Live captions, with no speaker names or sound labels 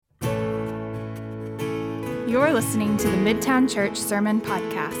You're listening to the Midtown Church Sermon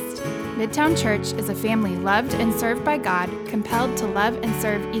Podcast. Midtown Church is a family loved and served by God, compelled to love and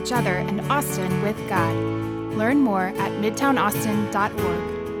serve each other and Austin with God. Learn more at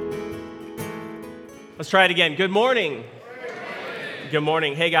midtownaustin.org. Let's try it again. Good morning. Good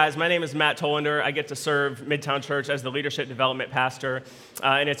morning. Hey guys, my name is Matt Tollender. I get to serve Midtown Church as the leadership development pastor,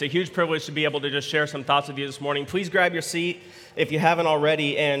 and it's a huge privilege to be able to just share some thoughts with you this morning. Please grab your seat if you haven't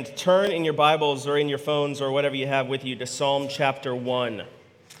already, and turn in your Bibles or in your phones or whatever you have with you to Psalm chapter 1.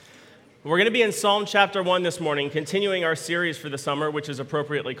 We're going to be in Psalm chapter 1 this morning, continuing our series for the summer, which is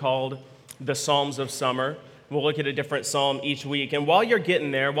appropriately called the Psalms of Summer. We'll look at a different psalm each week. And while you're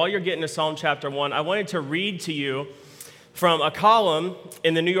getting there, while you're getting to Psalm chapter 1, I wanted to read to you from a column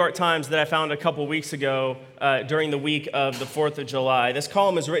in the New York Times that I found a couple weeks ago during the week of the 4th of July. This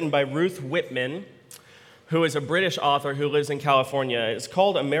column is written by Ruth Whitman, who is a British author who lives in California. It's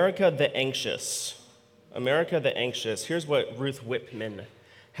called America the Anxious. America the Anxious. Here's what Ruth Whitman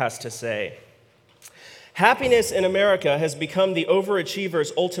has to say. Happiness in America has become the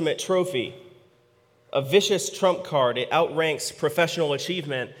overachiever's ultimate trophy. A vicious trump card, it outranks professional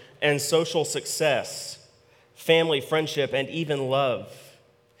achievement and social success, family, friendship, and even love.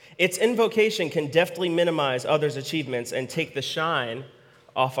 Its invocation can deftly minimize others' achievements and take the shine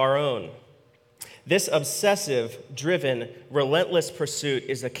off our own. This obsessive, driven, relentless pursuit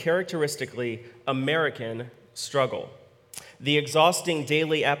is a characteristically American struggle, the exhausting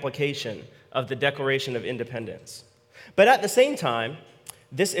daily application of the Declaration of Independence. But at the same time,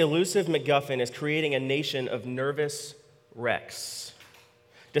 this elusive MacGuffin is creating a nation of nervous wrecks.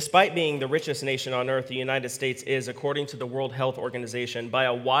 Despite being the richest nation on earth, the United States is, according to the World Health Organization, by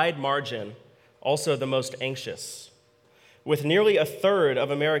a wide margin, also the most anxious, with nearly a third of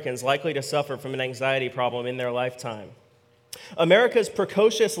Americans likely to suffer from an anxiety problem in their lifetime. America's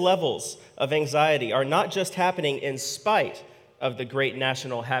precocious levels of anxiety are not just happening in spite of the great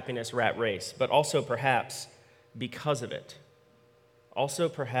national happiness rat race, but also perhaps because of it. Also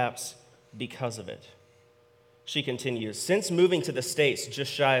perhaps because of it. She continues, since moving to the States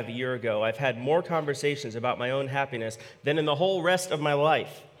just shy of a year ago, I've had more conversations about my own happiness than in the whole rest of my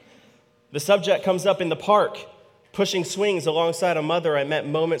life. The subject comes up in the park, pushing swings alongside a mother I met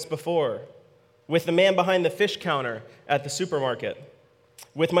moments before, with the man behind the fish counter at the supermarket,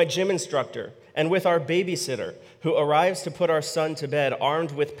 with my gym instructor, and with our babysitter who arrives to put our son to bed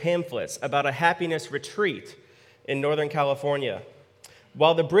armed with pamphlets about a happiness retreat in Northern California.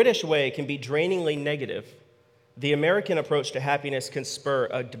 While the British way can be drainingly negative, the American approach to happiness can spur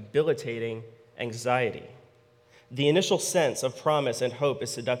a debilitating anxiety. The initial sense of promise and hope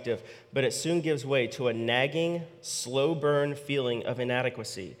is seductive, but it soon gives way to a nagging, slow burn feeling of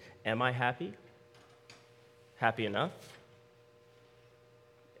inadequacy. Am I happy? Happy enough?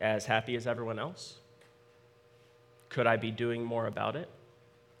 As happy as everyone else? Could I be doing more about it?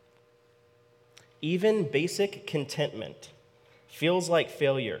 Even basic contentment feels like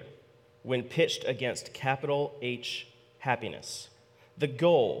failure when pitched against capital H happiness. The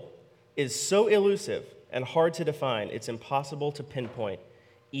goal is so elusive and hard to define, it's impossible to pinpoint,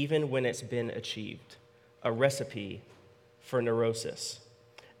 even when it's been achieved. A recipe for neurosis.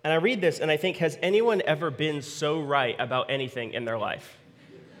 And I read this and I think, has anyone ever been so right about anything in their life?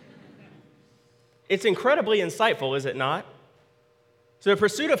 It's incredibly insightful, is it not? So the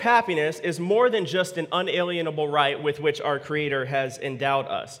pursuit of happiness is more than just an unalienable right with which our Creator has endowed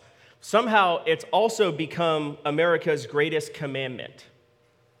us. Somehow, it's also become America's greatest commandment.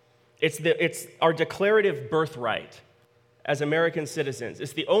 It's our declarative birthright as American citizens.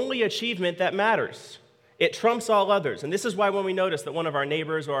 It's the only achievement that matters. It trumps all others. And this is why when we notice that one of our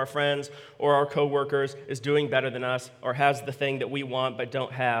neighbors or our friends or our coworkers is doing better than us or has the thing that we want but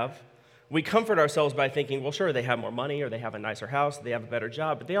don't have, we comfort ourselves by thinking, well, sure, they have more money or they have a nicer house, they have a better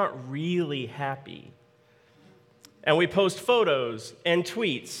job, but they aren't really happy. And we post photos and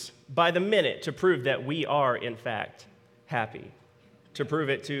tweets by the minute to prove that we are, in fact, happy, to prove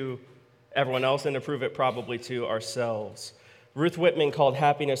it to everyone else and to prove it probably to ourselves. Ruth Whitman called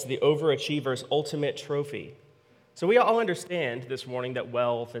happiness the overachiever's ultimate trophy. So we all understand this morning that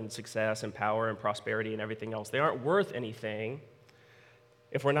wealth and success and power and prosperity and everything else, they aren't worth anything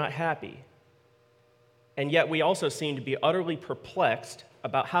if we're not happy. And yet we also seem to be utterly perplexed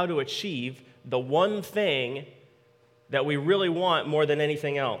about how to achieve the one thing that we really want more than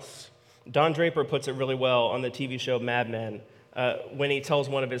anything else. Don Draper puts it really well on the TV show Mad Men when he tells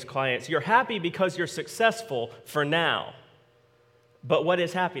one of his clients, you're happy because you're successful for now. But what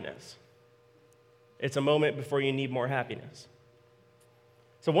is happiness? It's a moment before you need more happiness.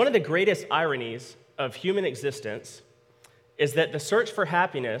 So one of the greatest ironies of human existence is that the search for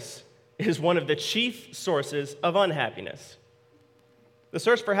happiness is one of the chief sources of unhappiness. The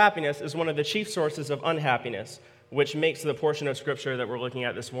search for happiness is one of the chief sources of unhappiness, which makes the portion of Scripture that we're looking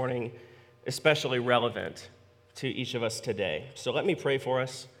at this morning especially relevant to each of us today. So let me pray for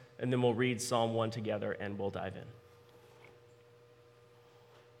us, and then we'll read Psalm 1 together, and we'll dive in.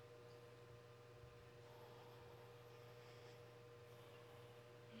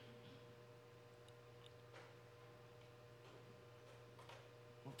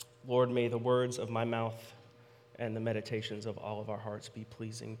 Lord, may the words of my mouth and the meditations of all of our hearts be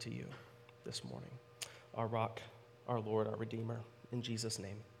pleasing to you this morning. Our rock, our Lord, our Redeemer, in Jesus'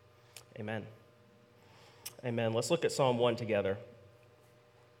 name, amen. Amen. Let's look at Psalm 1 together.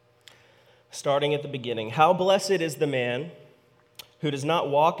 Starting at the beginning. How blessed is the man who does not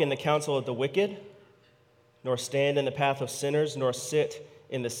walk in the counsel of the wicked, nor stand in the path of sinners, nor sit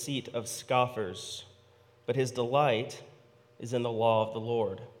in the seat of scoffers. But his delight is in the law of the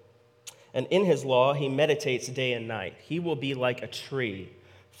Lord. And in his law he meditates day and night. He will be like a tree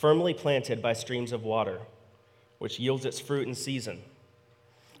firmly planted by streams of water, which yields its fruit in season,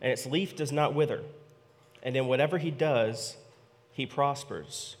 and its leaf does not wither. And in whatever he does, he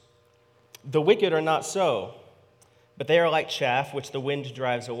prospers. The wicked are not so, but they are like chaff which the wind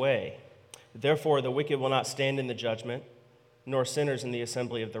drives away. Therefore the wicked will not stand in the judgment, nor sinners in the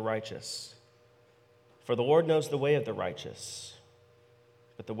assembly of the righteous. For the Lord knows the way of the righteous,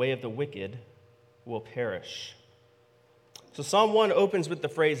 but the way of the wicked will perish. So Psalm 1 opens with the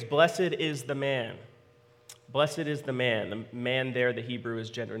phrase, blessed is the man. Blessed is the man. The man there, the Hebrew, is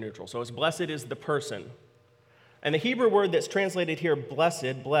gender neutral. So it's blessed is the person. And the Hebrew word that's translated here,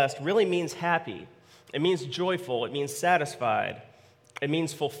 blessed, blessed, really means happy. It means joyful. It means satisfied. It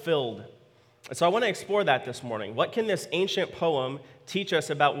means fulfilled. And so I want to explore that this morning. What can this ancient poem teach us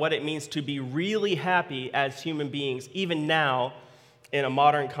about what it means to be really happy as human beings, even now in a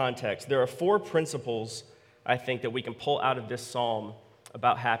modern context? There are 4 principles, I think, that we can pull out of this psalm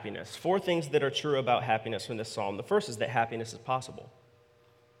about happiness. 4 things that are true about happiness from this psalm. The first is that happiness is possible.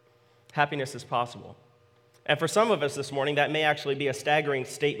 Happiness is possible. And for some of us this morning, that may actually be a staggering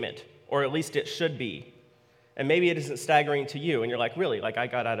statement, or at least it should be. And maybe it isn't staggering to you, and you're like, really? Like, I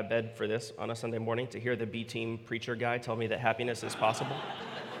got out of bed for this on a Sunday morning to hear the B-team preacher guy tell me that happiness is possible?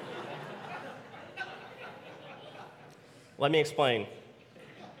 Let me explain.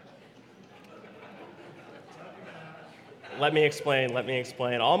 Let me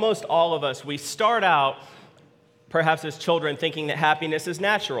explain. Almost all of us, we start out, perhaps as children, thinking that happiness is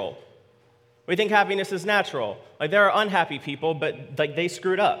natural. We think happiness is natural. Like, there are unhappy people, but like they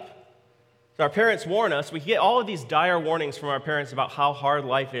screwed up. So our parents warn us. We get all of these dire warnings from our parents about how hard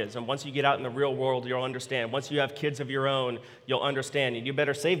life is. And once you get out in the real world, you'll understand. Once you have kids of your own, you'll understand. And you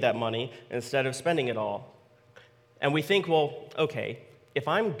better save that money instead of spending it all. And we think, well, okay, if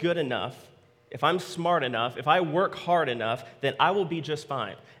I'm good enough, if I'm smart enough, if I work hard enough, then I will be just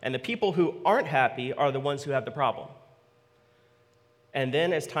fine. And the people who aren't happy are the ones who have the problem. And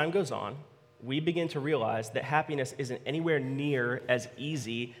then as time goes on, we begin to realize that happiness isn't anywhere near as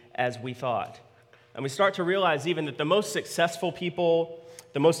easy as we thought. And we start to realize even that the most successful people,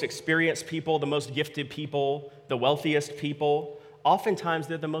 the most experienced people, the most gifted people, the wealthiest people, oftentimes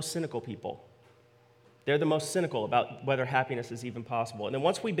they're the most cynical people. They're the most cynical about whether happiness is even possible. And then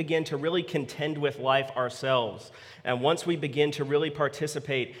once we begin to really contend with life ourselves, and once we begin to really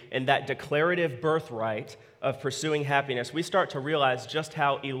participate in that declarative birthright of pursuing happiness, we start to realize just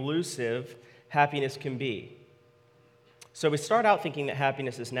how elusive happiness can be. So we start out thinking that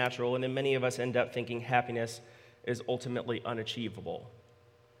happiness is natural, and then many of us end up thinking happiness is ultimately unachievable.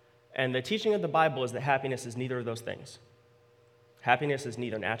 And the teaching of the Bible is that happiness is neither of those things. Happiness is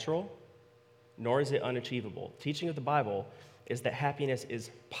neither natural, nor is it unachievable. Teaching of the Bible is that happiness is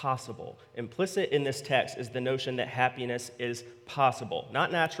possible. Implicit in this text is the notion that happiness is possible.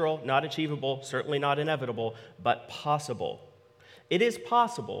 Not natural, not achievable, certainly not inevitable, but possible. It is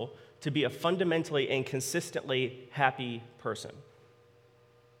possible to be a fundamentally and consistently happy person.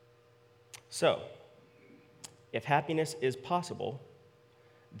 So, if happiness is possible,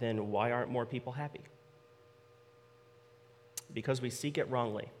 then why aren't more people happy? Because we seek it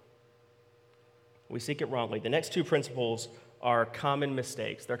wrongly. We seek it wrongly. The next 2 principles are common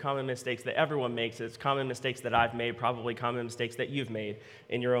mistakes. They're common mistakes that everyone makes. It's common mistakes that I've made, probably common mistakes that you've made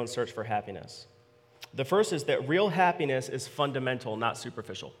in your own search for happiness. The first is that real happiness is fundamental, not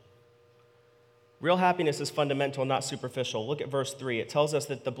superficial. Real happiness is fundamental, not superficial. Look at verse 3. It tells us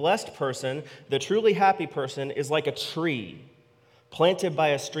that the blessed person, the truly happy person, is like a tree planted by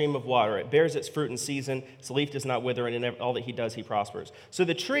a stream of water. It bears its fruit in season, its leaf does not wither, and in all that he does, he prospers. So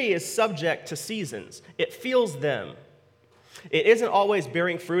the tree is subject to seasons. It feels them. It isn't always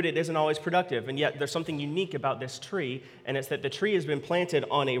bearing fruit, it isn't always productive, and yet there's something unique about this tree, and it's that the tree has been planted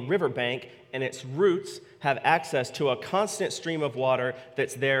on a riverbank, and its roots have access to a constant stream of water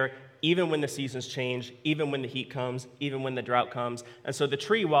that's there even when the seasons change, even when the heat comes, even when the drought comes. And so the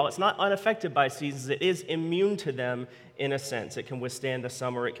tree, while it's not unaffected by seasons, it is immune to them in a sense. It can withstand the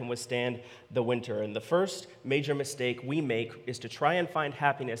summer, it can withstand the winter. And the first major mistake we make is to try and find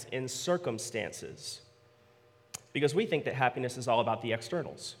happiness in circumstances. Because we think that happiness is all about the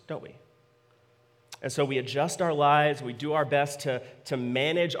externals, don't we? And so we adjust our lives, we do our best to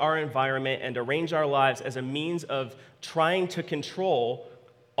manage our environment and arrange our lives as a means of trying to control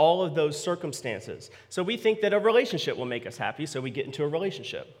all of those circumstances. So we think that a relationship will make us happy, so we get into a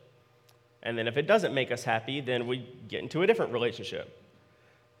relationship. And then if it doesn't make us happy, then we get into a different relationship.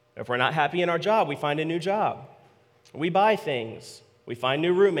 If we're not happy in our job, we find a new job. We buy things. We find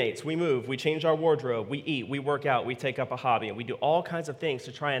new roommates. We move. We change our wardrobe. We eat. We work out. We take up a hobby. And we do all kinds of things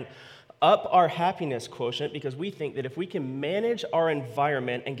to try and up our happiness quotient because we think that if we can manage our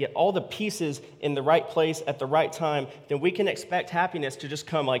environment and get all the pieces in the right place at the right time, then we can expect happiness to just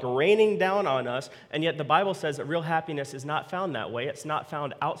come like raining down on us. And yet the Bible says that real happiness is not found that way. It's not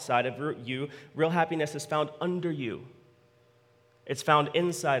found outside of you. Real happiness is found under you. It's found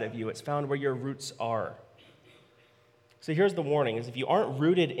inside of you. It's found where your roots are. So here's the warning, is if you aren't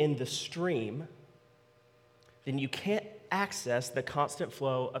rooted in the stream, then you can't access the constant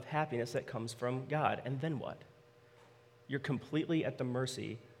flow of happiness that comes from God. And then what? You're completely at the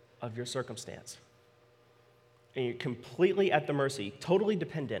mercy of your circumstance. And you're completely at the mercy, totally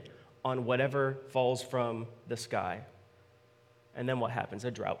dependent on whatever falls from the sky. And then what happens?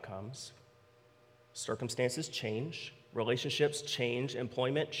 A drought comes. Circumstances change. Relationships change.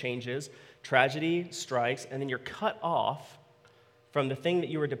 Employment changes. Tragedy strikes. And then you're cut off from the thing that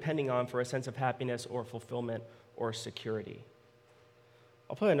you were depending on for a sense of happiness or fulfillment or security.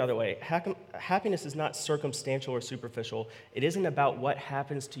 I'll put it another way. Happiness is not circumstantial or superficial. It isn't about what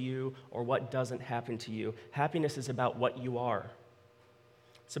happens to you or what doesn't happen to you. Happiness is about what you are.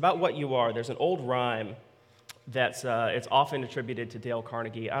 It's about what you are. There's an old rhyme that's it's often attributed to Dale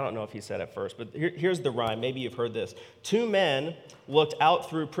Carnegie. I don't know if he said it first, but here's the rhyme. Maybe you've heard this. Two men looked out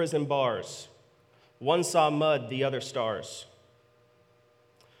through prison bars. One saw mud, the other stars.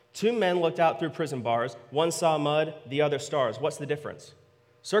 Two men looked out through prison bars. One saw mud, the other stars. What's the difference?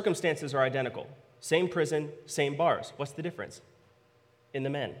 Circumstances are identical. Same prison, same bars. What's the difference? In the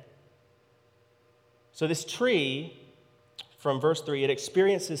men. So this tree, from verse 3, it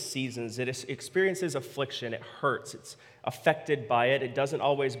experiences seasons. It experiences affliction. It hurts. It's affected by it. It doesn't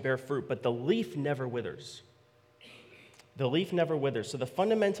always bear fruit, but the leaf never withers. The leaf never withers. So the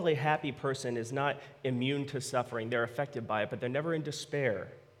fundamentally happy person is not immune to suffering. They're affected by it, but they're never in despair.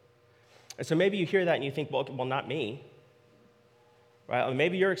 And so maybe you hear that and you think, well, not me. Right? Or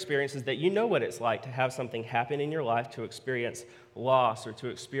maybe your experience is that you know what it's like to have something happen in your life, to experience loss or to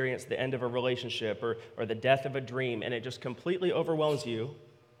experience the end of a relationship or the death of a dream, and it just completely overwhelms you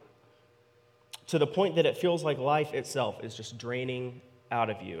to the point that it feels like life itself is just draining out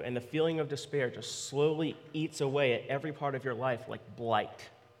of you. And the feeling of despair just slowly eats away at every part of your life like blight.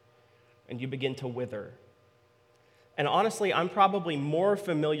 And you begin to wither. And honestly, I'm probably more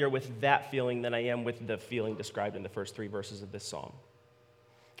familiar with that feeling than I am with the feeling described in the first 3 verses of this psalm.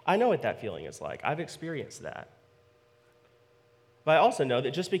 I know what that feeling is like. I've experienced that. But I also know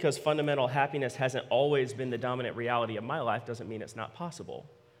that just because fundamental happiness hasn't always been the dominant reality of my life doesn't mean it's not possible.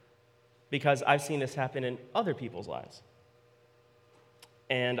 Because I've seen this happen in other people's lives.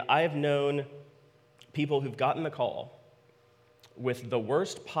 And I've known people who've gotten the call with the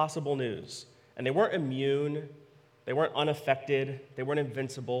worst possible news, and they weren't immune. They weren't unaffected. They weren't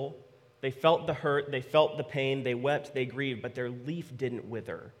invincible. They felt the hurt. They felt the pain. They wept. They grieved. But their leaf didn't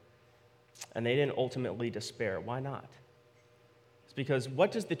wither. And they didn't ultimately despair. Why not? It's because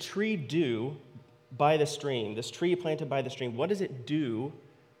what does the tree do by the stream? This tree planted by the stream, what does it do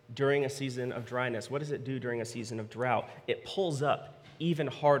during a season of dryness? What does it do during a season of drought? It pulls up even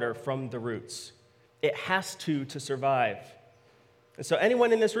harder from the roots. It has to survive. And so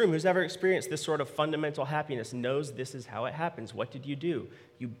anyone in this room who's ever experienced this sort of fundamental happiness knows this is how it happens. What did you do?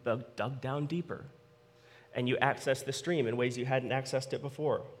 You dug down deeper, and you accessed the stream in ways you hadn't accessed it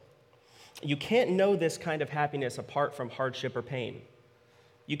before. You can't know this kind of happiness apart from hardship or pain.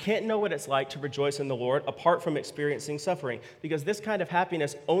 You can't know what it's like to rejoice in the Lord apart from experiencing suffering, because this kind of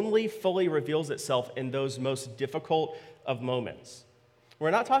happiness only fully reveals itself in those most difficult of moments.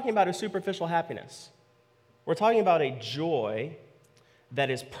 We're not talking about a superficial happiness. We're talking about a joy that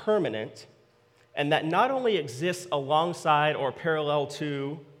is permanent and that not only exists alongside or parallel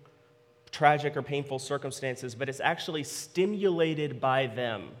to tragic or painful circumstances, but it's actually stimulated by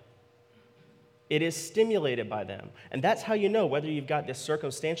them. It is stimulated by them. And that's how you know whether you've got this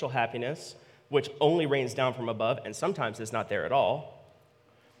circumstantial happiness, which only rains down from above and sometimes is not there at all,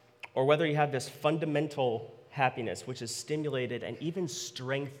 or whether you have this fundamental happiness, which is stimulated and even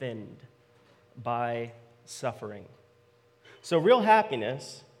strengthened by suffering. So real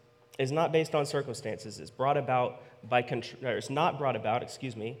happiness is not based on circumstances. It's brought about by it's not brought about,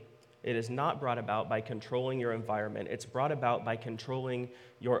 It is not brought about by controlling your environment. It's brought about by controlling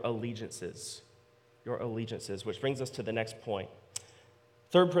your allegiances. Your allegiances, which brings us to the next point.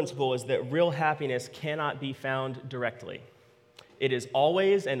 Third principle is that real happiness cannot be found directly. It is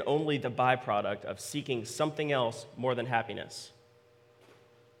always and only the byproduct of seeking something else more than happiness.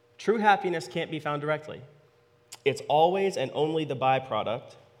 True happiness can't be found directly. It's always and only the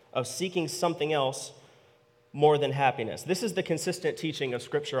byproduct of seeking something else more than happiness. This is the consistent teaching of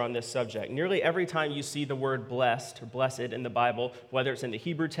Scripture on this subject. Nearly every time you see the word blessed or blessed in the Bible, whether it's in the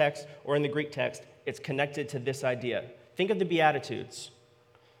Hebrew text or in the Greek text, it's connected to this idea. Think of the Beatitudes.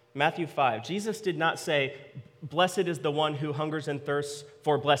 Matthew 5, Jesus did not say, blessed is the one who hungers and thirsts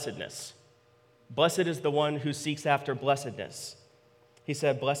for blessedness. Blessed is the one who seeks after blessedness. He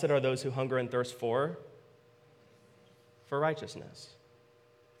said, blessed are those who hunger and thirst for righteousness,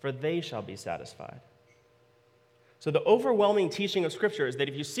 for they shall be satisfied. So the overwhelming teaching of Scripture is that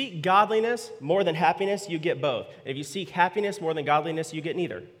if you seek godliness more than happiness, you get both. And if you seek happiness more than godliness, you get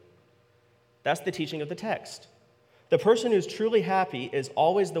neither. That's the teaching of the text. The person who's truly happy is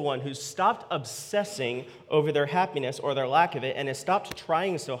always the one who's stopped obsessing over their happiness or their lack of it and has stopped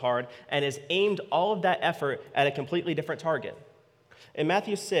trying so hard and has aimed all of that effort at a completely different target. In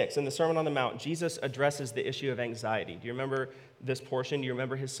Matthew 6, in the Sermon on the Mount, Jesus addresses the issue of anxiety. Do you remember this portion? Do you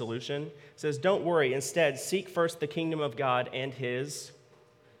remember his solution? He says, don't worry. Instead, seek first the kingdom of God and his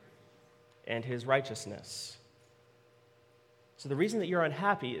righteousness. So the reason that you're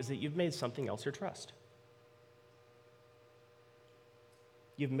unhappy is that you've made something else your trust.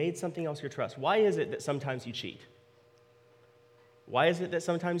 You've made something else your trust. Why is it that sometimes you cheat? Why is it that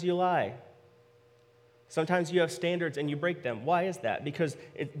sometimes you lie? Sometimes you have standards and you break them. Why is that? Because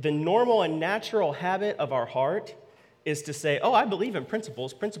the normal and natural habit of our heart is to say, oh, I believe in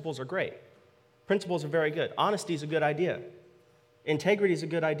principles. Principles are great. Principles are very good. Honesty is a good idea. Integrity is a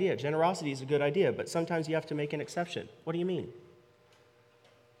good idea. Generosity is a good idea. But sometimes you have to make an exception. What do you mean?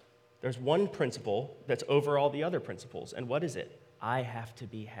 There's one principle that's over all the other principles. And what is it? I have to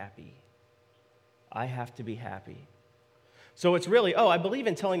be happy. I have to be happy. So it's really, I believe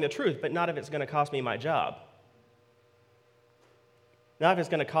in telling the truth, but not if it's going to cost me my job. Not if it's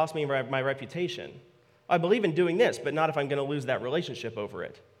going to cost me my reputation. I believe in doing this, but not if I'm going to lose that relationship over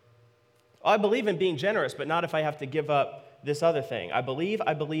it. I believe in being generous, but not if I have to give up this other thing. I believe,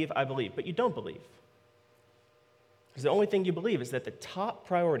 but you don't believe. Because the only thing you believe is that the top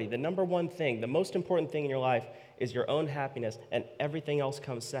priority, the number one thing, the most important thing in your life is your own happiness, and everything else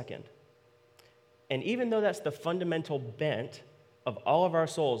comes second. And even though that's the fundamental bent of all of our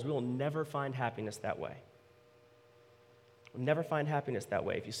souls, we will never find happiness that way. We'll never find happiness that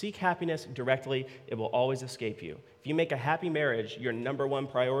way. If you seek happiness directly, it will always escape you. If you make a happy marriage your number one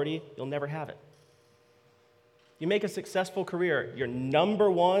priority, you'll never have it. You make a successful career your number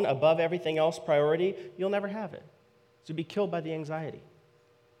one above everything else priority, you'll never have it. So you'll be killed by the anxiety.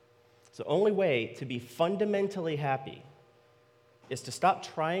 So the only way to be fundamentally happy is to stop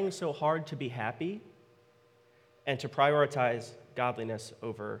trying so hard to be happy and to prioritize godliness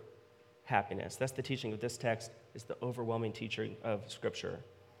over happiness. That's the teaching of this text, is the overwhelming teaching of Scripture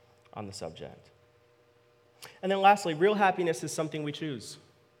on the subject. And then lastly, real happiness is something we choose.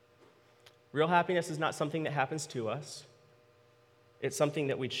 Real happiness is not something that happens to us. It's something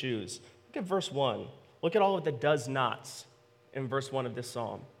that we choose. Look at verse 1. Look at all of the does nots in verse 1 of this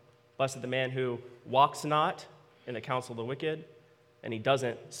psalm. Blessed the man who walks not in the counsel of the wicked, and he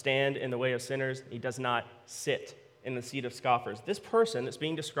doesn't stand in the way of sinners. He does not sit in the seat of scoffers. This person that's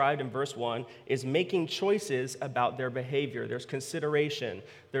being described in verse 1 is making choices about their behavior. There's consideration,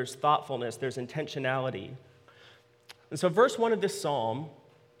 there's thoughtfulness, there's intentionality. And so verse 1 of this psalm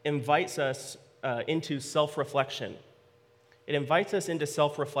invites us into self-reflection. It invites us into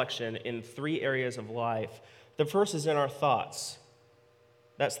self-reflection in three areas of life. The first is in our thoughts.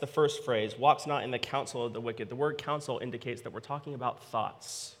 That's the first phrase, walks not in the counsel of the wicked. The word counsel indicates that we're talking about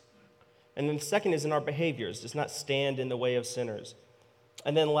thoughts. And then the second is in our behaviors, does not stand in the way of sinners.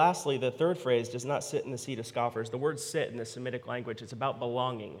 And then lastly, the third phrase, does not sit in the seat of scoffers. The word sit in the Semitic language, it's about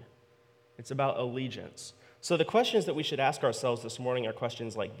belonging. It's about allegiance. So the questions that we should ask ourselves this morning are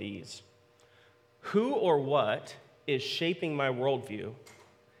questions like these. Who or what is shaping my worldview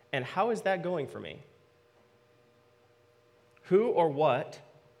And how is that going for me? Who or what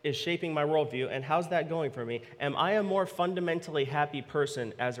is shaping my worldview, and how's that going for me? Am I a more fundamentally happy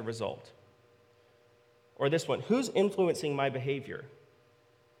person as a result? Or this one, who's influencing my behavior?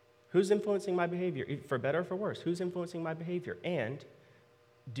 Who's influencing my behavior? For better or for worse, who's influencing my behavior? And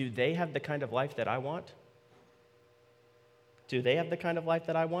do they have the kind of life that I want? Do they have the kind of life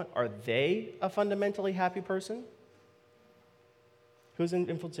that I want? Are they a fundamentally happy person? Who's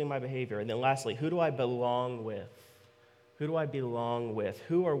influencing my behavior? And then lastly, who do I belong with? Who do I belong with?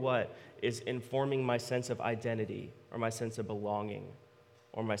 Who or what is informing my sense of identity or my sense of belonging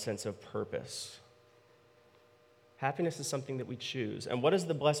or my sense of purpose? Happiness is something that we choose. And what does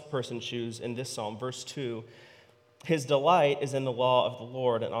the blessed person choose in this psalm? Verse 2, his delight is in the law of the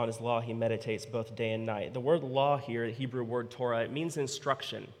Lord, and on his law he meditates both day and night. The word law here, the Hebrew word Torah, it means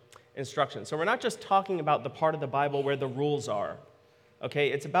instruction. Instruction. So we're not just talking about the part of the Bible where the rules are. Okay,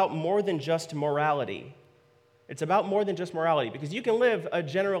 it's about more than just morality. It's about more than just morality, because you can live a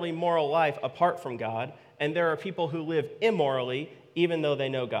generally moral life apart from God, and there are people who live immorally even though they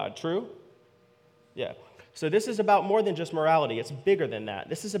know God. True? Yeah. So this is about more than just morality. It's bigger than that.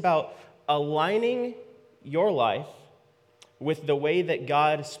 This is about aligning your life with the way that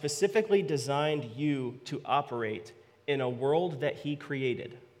God specifically designed you to operate in a world that he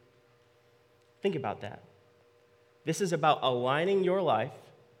created. Think about that. This is about aligning your life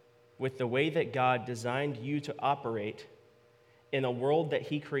with the way that God designed you to operate in a world that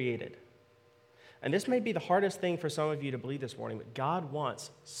he created. And this may be the hardest thing for some of you to believe this morning, but God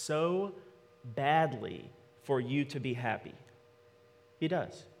wants so badly for you to be happy. He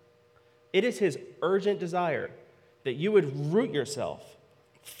does. It is his urgent desire that you would root yourself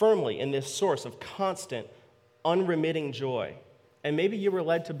firmly in this source of constant, unremitting joy. And maybe you were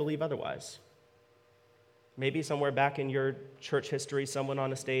led to believe otherwise. Maybe somewhere back in your church history, someone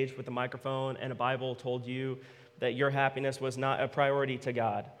on a stage with a microphone and a Bible told you that your happiness was not a priority to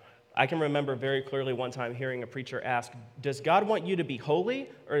God. I can remember very clearly one time hearing a preacher ask, does God want you to be holy,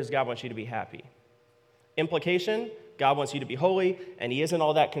 or does God want you to be happy? Implication, God wants you to be holy, and he isn't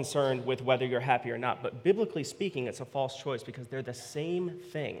all that concerned with whether you're happy or not. But biblically speaking, it's a false choice because they're the same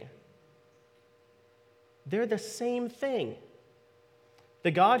thing. They're the same thing.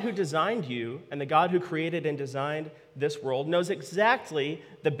 The God who designed you and the God who created and designed this world knows exactly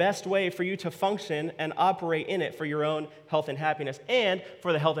the best way for you to function and operate in it for your own health and happiness and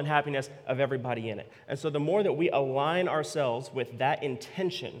for the health and happiness of everybody in it. And so the more that we align ourselves with that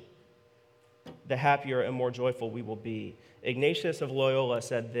intention, the happier and more joyful we will be. Ignatius of Loyola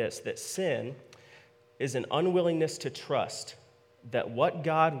said this, that sin is an unwillingness to trust that what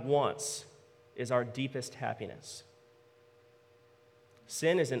God wants is our deepest happiness.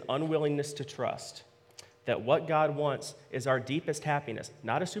 Sin is an unwillingness to trust that what God wants is our deepest happiness,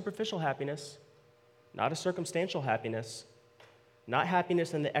 not a superficial happiness, not a circumstantial happiness, not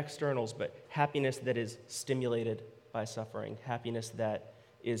happiness in the externals, but happiness that is stimulated by suffering, happiness that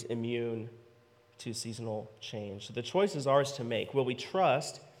is immune to seasonal change. So the choice is ours to make. Will we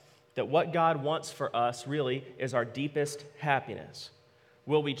trust that what God wants for us really is our deepest happiness?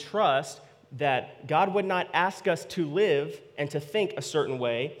 Will we trust that God would not ask us to live and to think a certain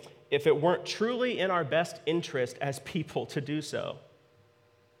way if it weren't truly in our best interest as people to do so?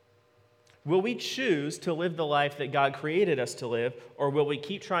 Will we choose to live the life that God created us to live, or will we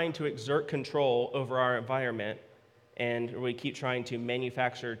keep trying to exert control over our environment, and will we keep trying to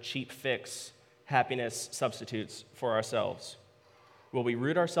manufacture cheap fix happiness substitutes for ourselves? Will we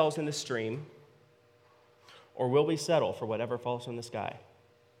root ourselves in the stream, or will we settle for whatever falls from the sky?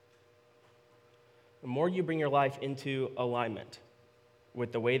 The more you bring your life into alignment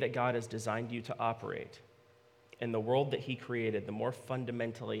with the way that God has designed you to operate in the world that he created, the more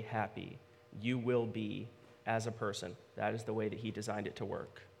fundamentally happy you will be as a person. That is the way that he designed it to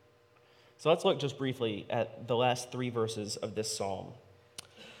work. So let's look just briefly at the last 3 verses of this psalm.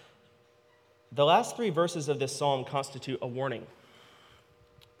 The last 3 verses of this psalm constitute a warning.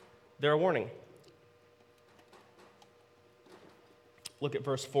 They're a warning. Look at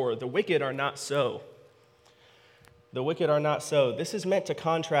verse 4. The wicked are not so. The wicked are not so. This is meant to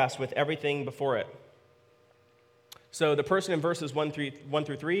contrast with everything before it. So the person in verses 1 through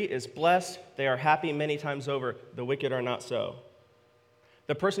 3 is blessed. They are happy many times over. The wicked are not so.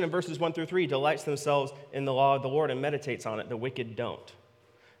 The person in verses 1 through 3 delights themselves in the law of the Lord and meditates on it. The wicked don't.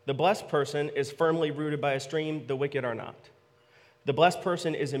 The blessed person is firmly rooted by a stream. The wicked are not. The blessed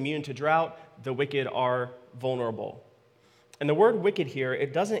person is immune to drought. The wicked are vulnerable. And the word wicked here,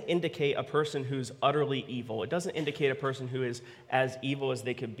 it doesn't indicate a person who's utterly evil. It doesn't indicate a person who is as evil as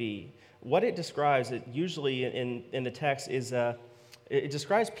they could be. What it describes, it usually in the text, is It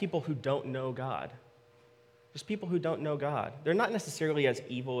describes people who don't know God. Just people who don't know God. They're not necessarily as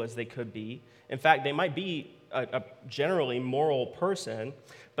evil as they could be. In fact, they might be a generally moral person,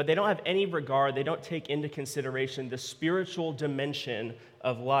 but they don't have any regard. They don't take into consideration the spiritual dimension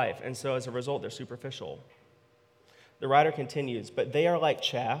of life. And so as a result, they're superficial. The writer continues, but they are like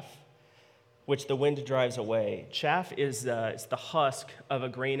chaff, which the wind drives away. Chaff is it's the husk of a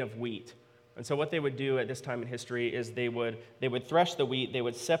grain of wheat. And so what they would do at this time in history is they would thresh the wheat, they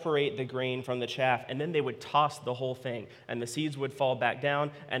would separate the grain from the chaff, and then they would toss the whole thing. And the seeds would fall back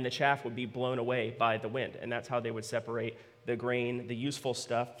down, and the chaff would be blown away by the wind. And that's how they would separate the grain, the useful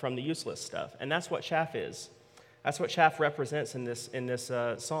stuff, from the useless stuff. And that's what chaff is. That's what chaff represents in this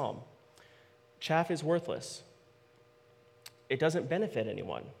psalm. Chaff is worthless. It doesn't benefit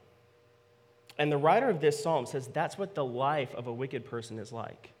anyone. And the writer of this psalm says that's what the life of a wicked person is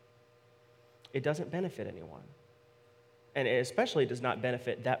like. It doesn't benefit anyone. And it especially does not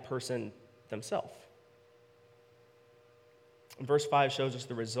benefit that person themselves. Verse 5 shows us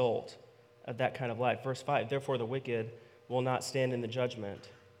the result of that kind of life. Verse 5, therefore the wicked will not stand in the judgment,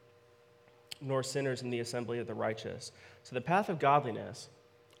 nor sinners in the assembly of the righteous. So the path of godliness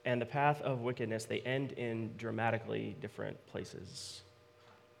and the path of wickedness, they end in dramatically different places.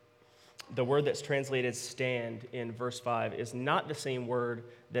 The word that's translated stand in verse 5 is not the same word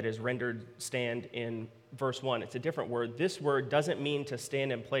that is rendered stand in verse 1. It's a different word. This word doesn't mean to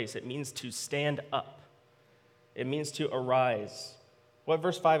stand in place. It means to stand up. It means to arise. What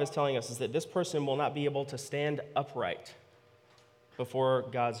verse 5 is telling us is that this person will not be able to stand upright before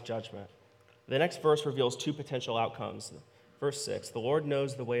God's judgment. The next verse reveals two potential outcomes. Verse 6, the Lord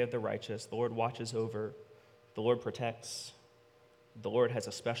knows the way of the righteous. The Lord watches over. The Lord protects. The Lord has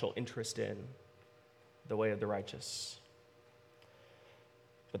a special interest in the way of the righteous.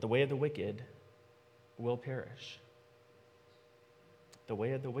 But the way of the wicked will perish. The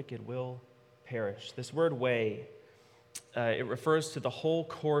way of the wicked will perish. This word way, it refers to the whole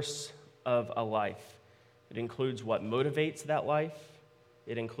course of a life. It includes what motivates that life.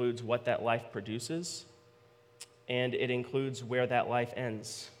 It includes what that life produces. And it includes where that life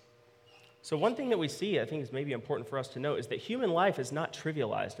ends. So one thing that we see, I think is maybe important for us to know, is that human life is not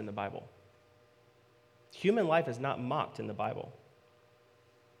trivialized in the Bible. Human life is not mocked in the Bible.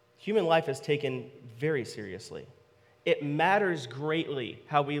 Human life is taken very seriously. It matters greatly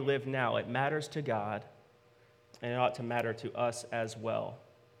how we live now. It matters to God, and it ought to matter to us as well.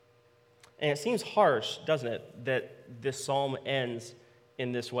 And it seems harsh, doesn't it, that this psalm ends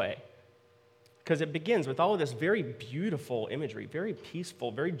in this way. Because it begins with all of this very beautiful imagery, very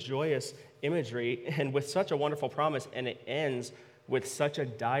peaceful, very joyous imagery, and with such a wonderful promise, and it ends with such a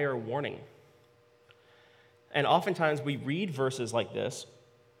dire warning. And oftentimes we read verses like this,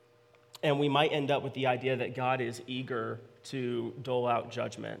 and we might end up with the idea that God is eager to dole out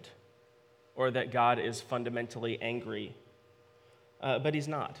judgment, or that God is fundamentally angry. But he's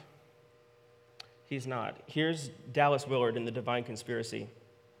not. He's not. Here's Dallas Willard in The Divine Conspiracy.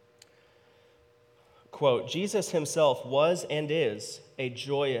 Quote, Jesus himself was and is a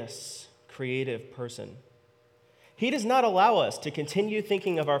joyous, creative person. He does not allow us to continue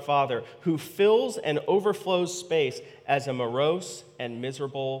thinking of our Father who fills and overflows space as a morose and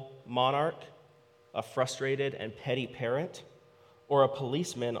miserable monarch, a frustrated and petty parent, or a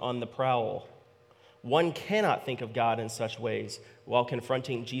policeman on the prowl. One cannot think of God in such ways while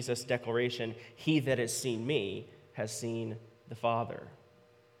confronting Jesus' declaration, "He that has seen me has seen the Father."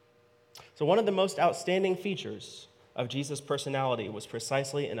 So one of the most outstanding features of Jesus' personality was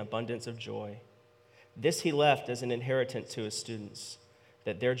precisely an abundance of joy. This he left as an inheritance to his students,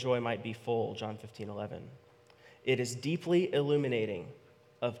 that their joy might be full, John 15:11. It is deeply illuminating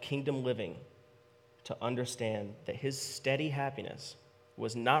of kingdom living to understand that his steady happiness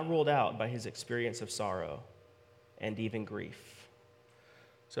was not ruled out by his experience of sorrow and even grief.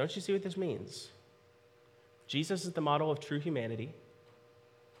 So don't you see what this means? Jesus is the model of true humanity.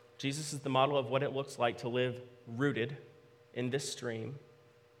 Jesus is the model of what it looks like to live rooted in this stream.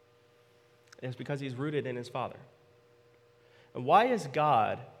 And it's because he's rooted in his Father. And why is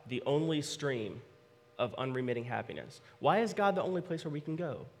God the only stream of unremitting happiness? Why is God the only place where we can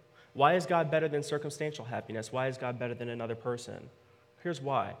go? Why is God better than circumstantial happiness? Why is God better than another person? Here's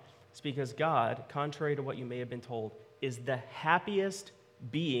why. It's because God, contrary to what you may have been told, is the happiest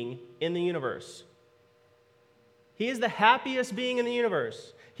being in the universe. He is the happiest being in the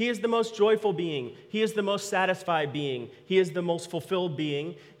universe. He is the most joyful being. He is the most satisfied being. He is the most fulfilled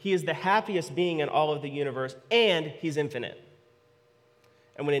being. He is the happiest being in all of the universe, and he's infinite.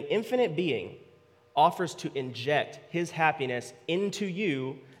 And when an infinite being offers to inject his happiness into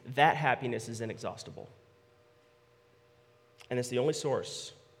you, that happiness is inexhaustible. And it's the only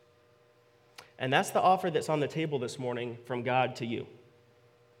source. And that's the offer that's on the table this morning from God to you.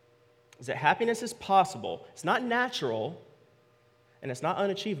 Is that happiness is possible. It's not natural, and it's not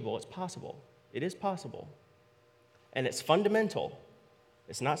unachievable. It's possible. It is possible. And it's fundamental.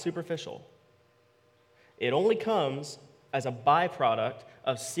 It's not superficial. It only comes as a byproduct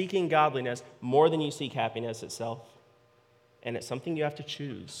of seeking godliness more than you seek happiness itself. And it's something you have to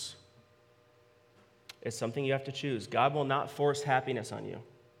choose. It's something you have to choose. God will not force happiness on you.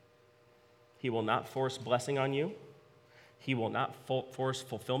 He will not force blessing on you. He will not force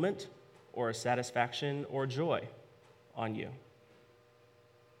fulfillment or satisfaction or joy on you.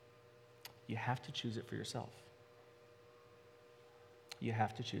 You have to choose it for yourself. You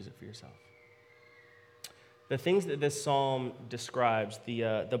have to choose it for yourself. The things that this psalm describes,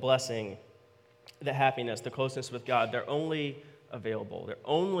 the blessing, the happiness, the closeness with God, they're only available. They're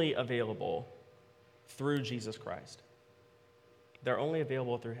only available through Jesus Christ. They're only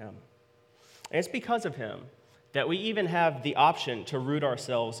available through him. And it's because of him that we even have the option to root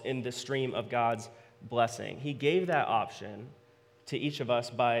ourselves in the stream of God's blessing. He gave that option to each of us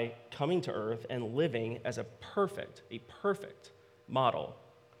by coming to earth and living as a perfect model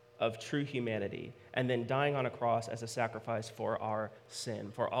of true humanity, and then dying on a cross as a sacrifice for our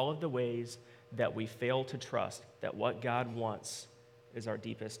sin, for all of the ways that we fail to trust that what God wants is our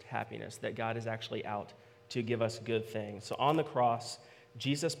deepest happiness, that God is actually out to give us good things. So on the cross,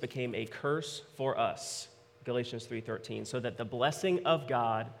 Jesus became a curse for us, Galatians 3:13, so that the blessing of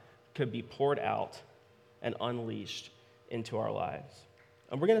God could be poured out and unleashed into our lives.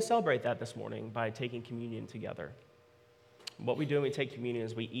 And we're going to celebrate that this morning by taking communion together. What we do when we take communion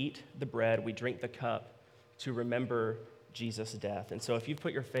is we eat the bread, we drink the cup to remember Jesus' death. And so if you've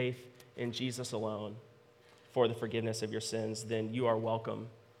put your faith in Jesus alone for the forgiveness of your sins, then you are welcome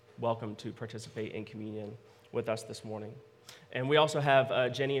to participate in communion with us this morning. And we also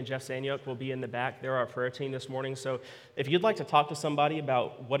have Jenny and Jeff Sanyuk will be in the back. They're our prayer team this morning. So if you'd like to talk to somebody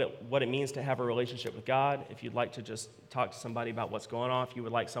about what it means to have a relationship with God, if you'd like to just talk to somebody about what's going on, if you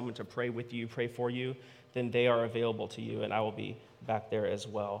would like someone to pray with you, pray for you, then they are available to you, and I will be back there as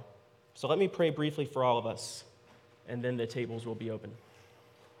well. So let me pray briefly for all of us, and then the tables will be open.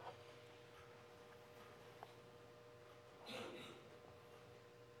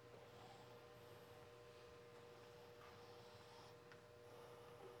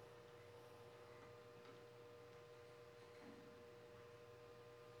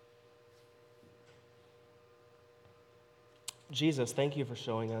 Jesus, thank you for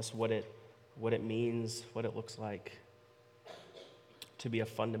showing us what it means, what it looks like to be a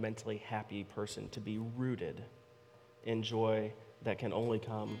fundamentally happy person, to be rooted in joy that can only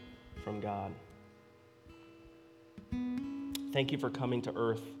come from God. Thank you for coming to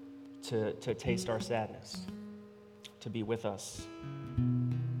earth to taste our sadness, to be with us,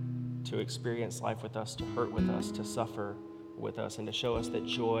 to experience life with us, to hurt with us, to suffer with us, and to show us that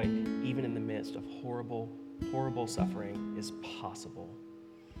joy, even in the midst of horrible suffering, is possible,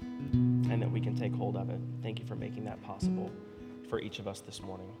 and that we can take hold of it. Thank you for making that possible for each of us this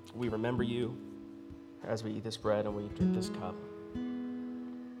morning. We remember you as we eat this bread and we drink this cup.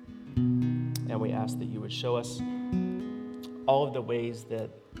 And we ask that you would show us all of the ways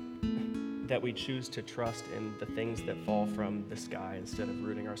that we choose to trust in the things that fall from the sky instead of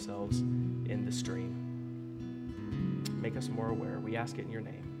rooting ourselves in the stream. Make us more aware. We ask it in your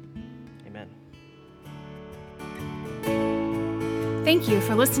name. Amen. Thank you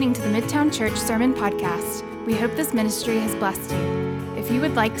for listening to the Midtown Church Sermon Podcast. We hope this ministry has blessed you. If you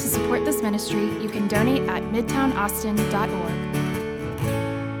would like to support this ministry, you can donate at midtownaustin.org.